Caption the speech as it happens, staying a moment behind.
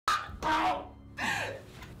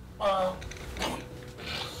Have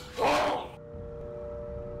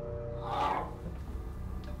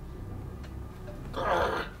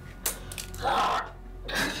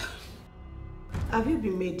you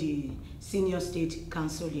been made the senior state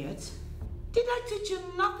council yet? Did I teach you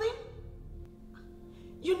nothing?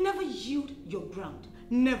 You never yield your ground.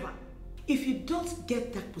 Never. If you don't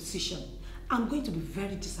get that position, I'm going to be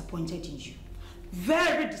very disappointed in you.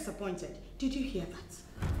 Very disappointed. Did you hear that?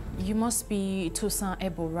 You must be Tosin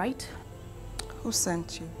Ebo, right? Who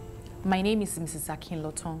sent you? My name is Mrs. Akin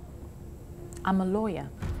Loton. I'm a lawyer.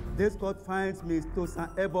 This court finds Ms. Tosin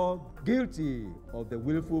Ebo guilty of the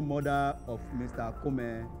willful murder of Mr.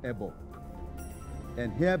 Kome Ebo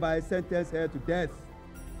and hereby sentence her to death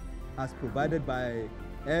as provided by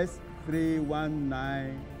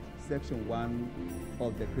S319 Section 1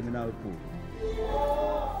 of the Criminal Code.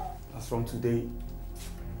 As from today,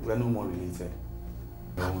 we are no more related.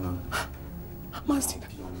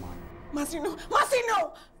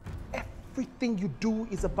 Masino! Everything you do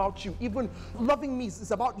is about you. Even loving me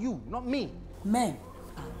is about you, not me. Men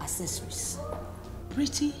are accessories.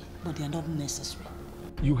 Pretty, but they are not necessary.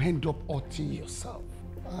 You end up hurting yourself.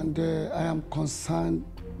 And I am concerned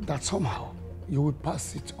that somehow you will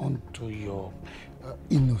pass it on to your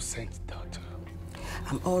innocent daughter.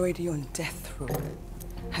 I'm already on death row.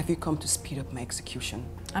 Have you come to speed up my execution?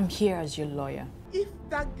 I'm here as your lawyer. If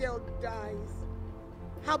that girl dies,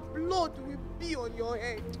 her blood will be on your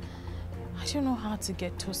head. I don't know how to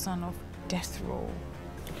get Tosin off death row.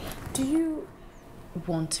 Do you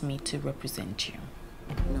want me to represent you?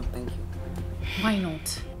 No, thank you. Why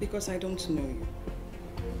not? Because I don't know you.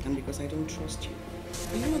 And because I don't trust you.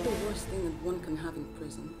 You know the worst thing that one can have in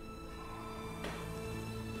prison?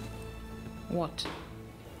 What?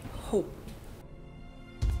 Hope.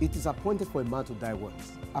 It is appointed for a man to die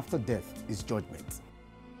once. After death is judgment.